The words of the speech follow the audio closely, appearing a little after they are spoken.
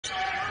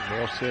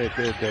Well said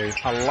there, Dave.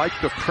 I like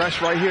the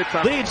press right here.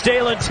 Leads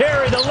Dalen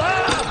Terry, the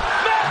left.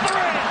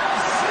 Mathurin!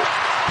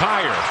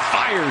 Kyer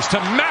fires to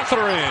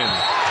Mathurin.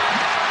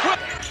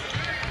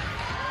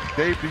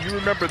 Dave, do you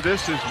remember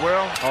this as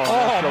well?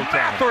 Oh,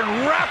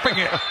 Mathurin wrapping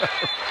it.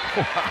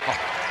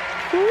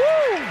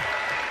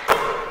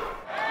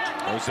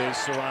 Jose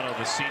Serrano,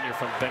 the senior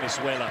from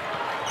Venezuela.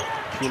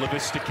 Chula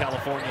Vista,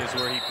 California is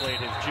where he played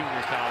his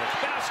junior college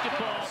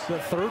basketball. The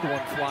third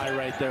one fly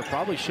right there.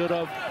 Probably should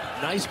have.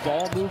 Nice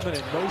ball movement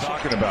and motion.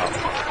 Talking about.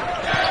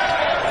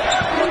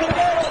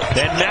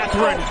 Then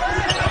Mathurin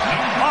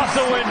off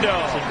the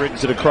window.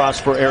 Brings it across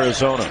for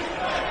Arizona.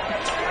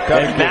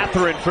 And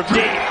Mathurin from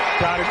deep.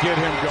 Gotta get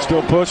him going.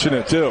 Still pushing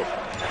it, too.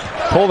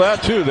 Pull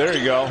that, too. There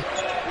you go.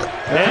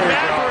 And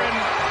Mathurin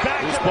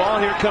back. This ball,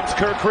 here comes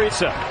Kirk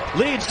Kriisa.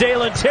 Leads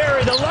Dalen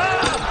Terry, the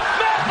left.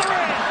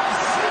 Mathurin!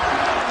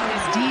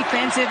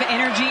 Defensive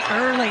energy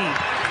early.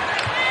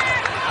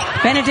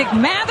 Bennedict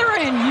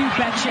Mathurin, you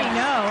betcha.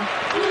 No.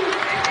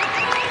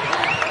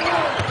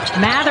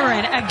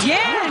 Mathurin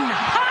again.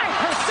 High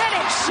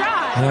percentage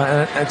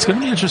shot. It's going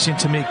to be interesting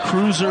to me.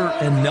 Cruiser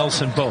and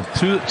Nelson both.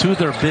 Two of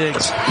their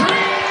bigs.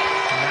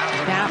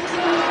 That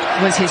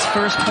was his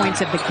first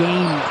points of the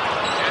game.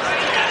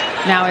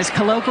 Now, is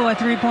Koloko a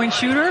three-point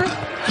shooter?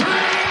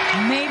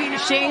 Maybe the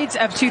shades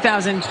of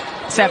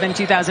 2007,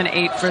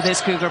 2008 for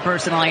this Cougar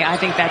personally. I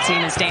think that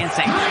team is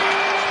dancing.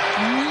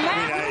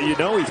 You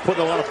know he's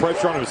putting a lot of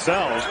pressure on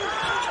himself.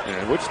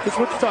 And this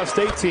Wichita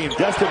State team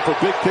destined for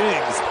big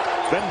things.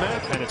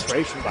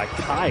 Penetration by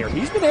Kyer.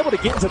 He's been able to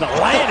get into the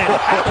lane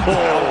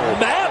and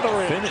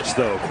Mathurin. Finish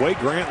though. Quay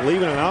Grant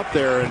leaving it out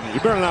there, and you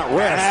better not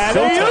rest.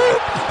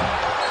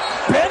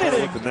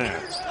 Bennedict. Look at that.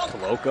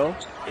 Koloko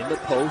in the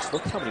post.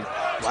 Look how many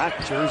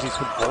black jerseys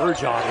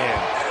converge on him.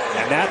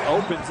 And that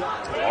opens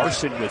up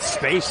Larson with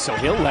space, so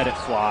he'll let it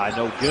fly.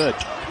 No good.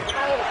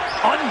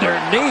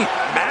 Underneath.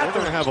 We're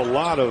going to have a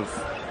lot of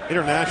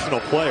international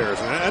players,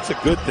 and that's a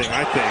good thing,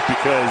 I think,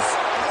 because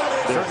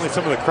certainly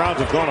some of the crowds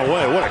have gone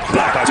away. What a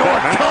backdoor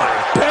cut.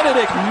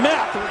 Bennedict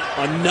Mathurin.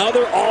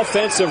 Another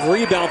offensive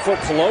rebound for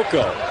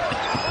Koloko.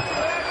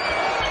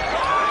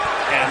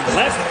 And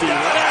lefty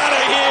out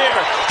of here.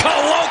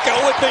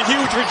 Koloko with the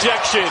huge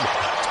rejection.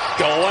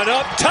 Going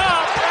up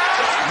top.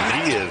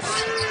 He is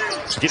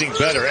getting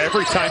better.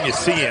 Every time you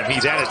see him,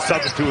 he's added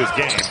something to his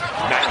game.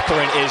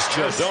 Mathurin is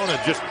Arizona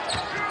just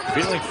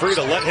feeling free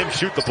to let him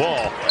shoot the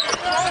ball.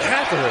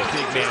 Mathurin,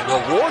 big man,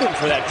 reward him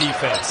for that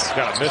defense.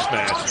 Got a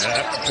mismatch.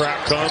 That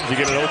trap comes, you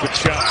get an open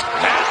shot.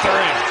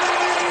 Mathurin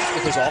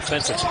with his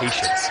offensive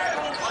patience.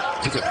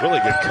 He's a really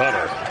good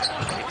cutter.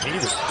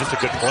 He's just a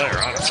good player,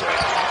 honestly.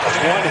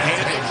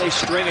 One-handed, they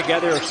string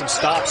together some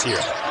stops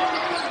here.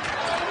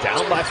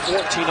 Down by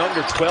 14,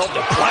 under 12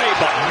 to play,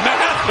 but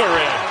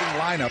Mathurin.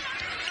 Lineup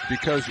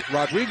because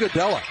Rodrigo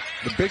Della,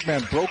 the big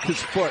man, broke his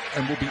foot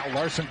and will be.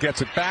 Larson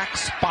gets it back,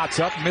 spots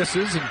up,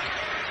 misses, and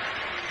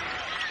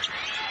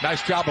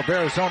nice job of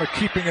Arizona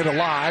keeping it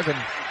alive. And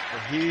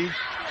he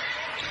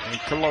and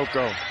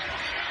Koloko.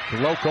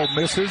 Koloko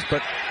misses,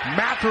 but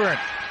Mathurin.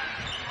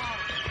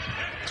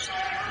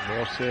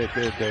 Well said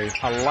there, Dave.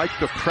 I like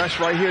the press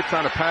right here,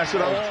 trying to pass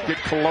it up. Get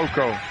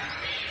Koloko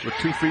with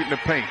 2 feet in the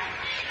paint.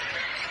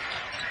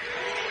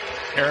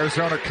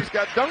 Arizona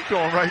got dunked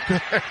on right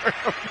there.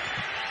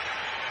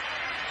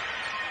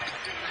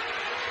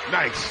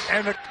 Nice.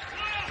 And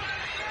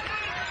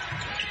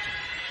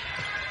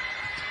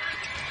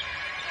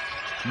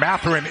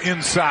Mathurin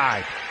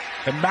inside.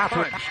 And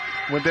Mathurin,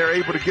 when they're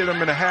able to get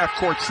them in a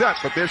half-court set,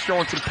 but they're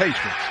showing some patience.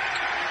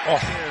 Oh,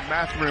 and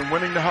Mathurin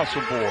winning the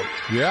hustle board.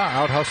 Yeah,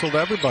 out-hustled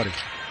everybody.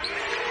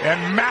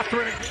 And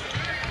Mathurin.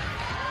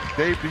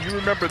 Dave, do you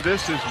remember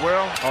this as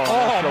well?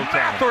 Oh,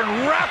 Mathurin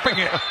wrapping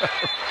it.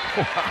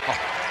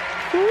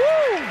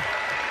 Woo!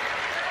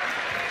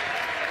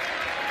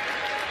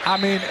 I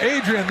mean,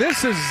 Adrian,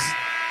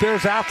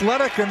 there's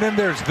athletic and then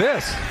there's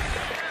this.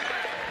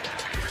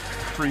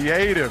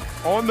 Creative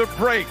on the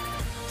break.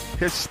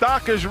 His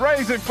stock is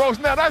raising, folks.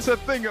 Now that's a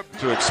thing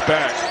to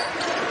expect.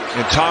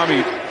 And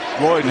Tommy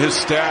Lloyd and his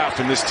staff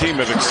and this team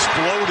have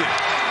exploded.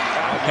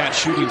 Wildcat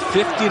shooting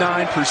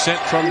 59%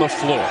 from the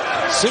floor.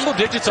 Single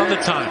digits on the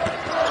time.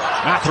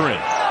 Mathurin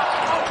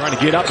trying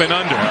to get up and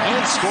under.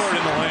 And scored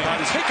in the lane.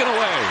 Taken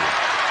away.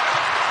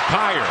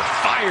 Kyer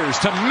fires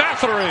to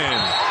Mathurin.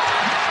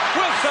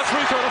 With the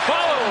free throw to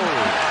follow.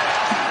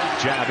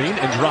 Jabbing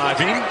and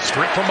driving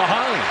straight from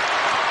behind.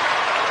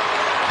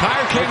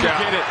 Kyer can't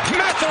get it.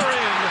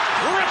 Mathurin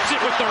rips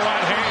it with the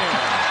right hand.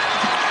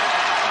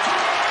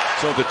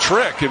 So the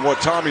trick in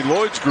what Tommy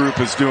Lloyd's group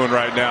is doing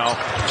right now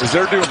is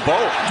they're doing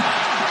both.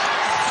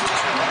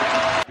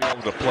 Be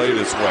able to play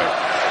this way.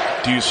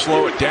 Do you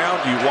slow it down?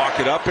 Do you walk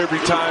it up every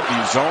time? Do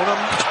you zone them?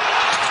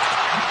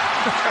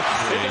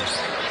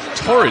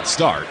 Torrid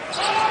start.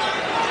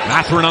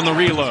 Mathurin on the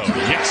reload.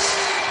 Yes.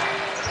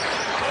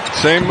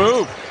 Same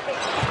move.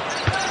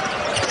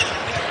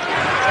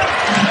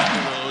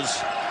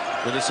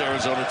 For this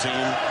Arizona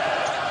team.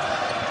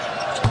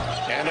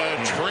 And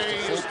a train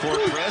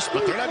half-court press,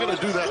 but they're not going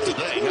to do that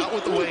today. Not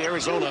with the way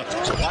Arizona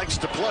likes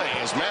to play,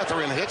 as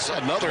Mathurin hits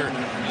another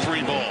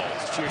 3 ball.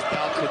 Cheers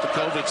bout with the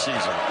COVID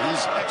season.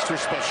 He's extra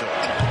special.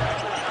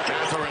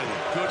 Mathurin,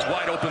 Good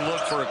wide open look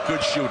for a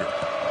good shooter.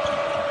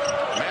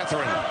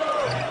 Mathurin.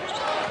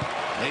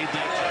 Made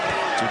the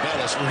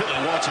Tubelis really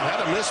wants him. Had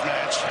a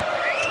mismatch.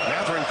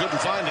 Mathurin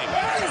couldn't find him.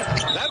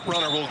 That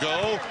runner will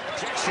go.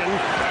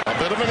 A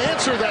bit of an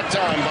answer that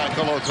time by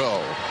Coloco.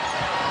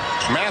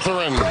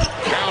 Mathurin,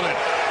 count it.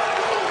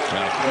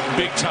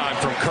 Big time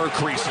from Kirk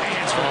Reese.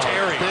 Hands from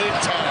Terry. Big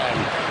time.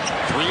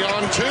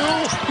 3-on-2.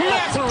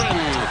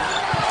 Mathurin.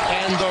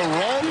 And the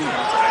run.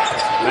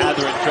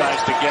 Mathurin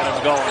tries to get him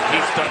going.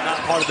 He's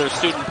not part of their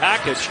student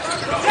package.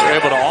 They're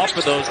able to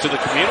offer those to the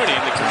community,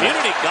 and the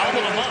community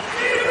gobbled them up.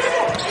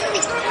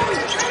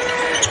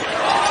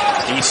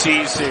 He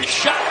sees his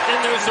shot,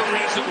 and there's a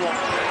reason why.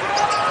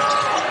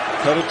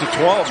 Cut it to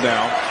 12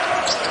 now.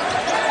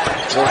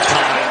 More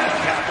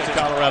time.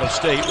 Colorado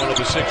State, one of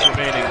the 6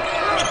 remaining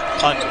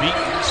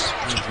unbeatens.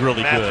 He's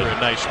really Mathurin,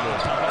 good. nice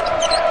move.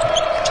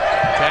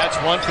 Cats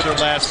won for their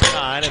last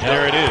 9, and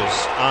there it is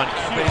on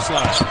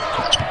baseline.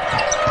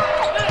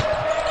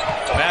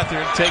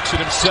 Mathurin takes it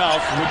himself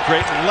with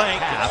great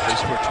length. They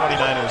scored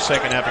 29 in the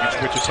second half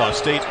against Wichita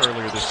State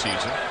earlier this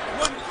season.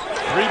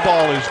 3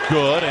 ball is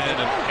good, and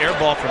an air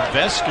ball from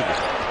Vescovi.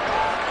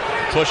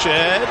 Push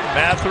ahead,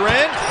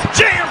 Mathurin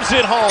jams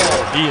it home.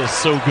 He is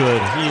so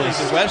good. He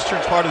is The western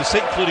part of the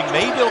state, including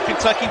Mayville,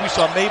 Kentucky. We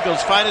saw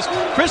Mayville's finest,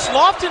 Chris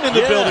Lofton, in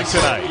the building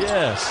tonight.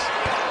 Yes.